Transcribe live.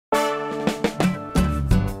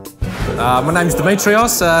My name's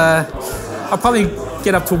Dimitrios. I probably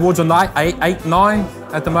get up towards a 8, 9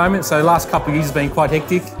 at the moment. So the last couple of years has been quite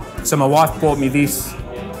hectic. So my wife bought me this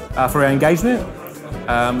for our engagement.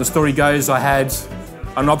 The story goes I had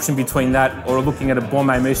an option between that or looking at a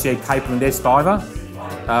Brosnan Mercier Cape and S diver.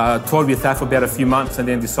 Toyed with that for about a few months and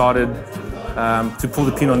then decided to pull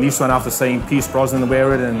the pin on this one after seeing Pierce Brosnan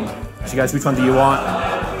wear it, and she goes, "Which one do you want?"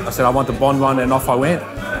 I said, "I want the Bond one," and off I went.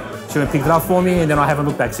 She went and picked it up for me, and then I haven't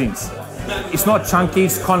looked back since. It's not chunky,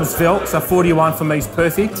 it's kind of svelte, so 41 for me is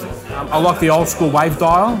perfect. I like the old school wave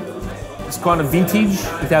dial. It's kind of vintage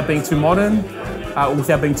without being too modern, or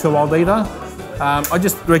without being too old either. I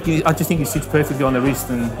just think it sits perfectly on the wrist,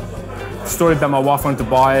 and the story about my wife wanting to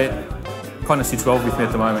buy it kind of sits well with me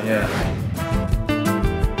at the moment, yeah.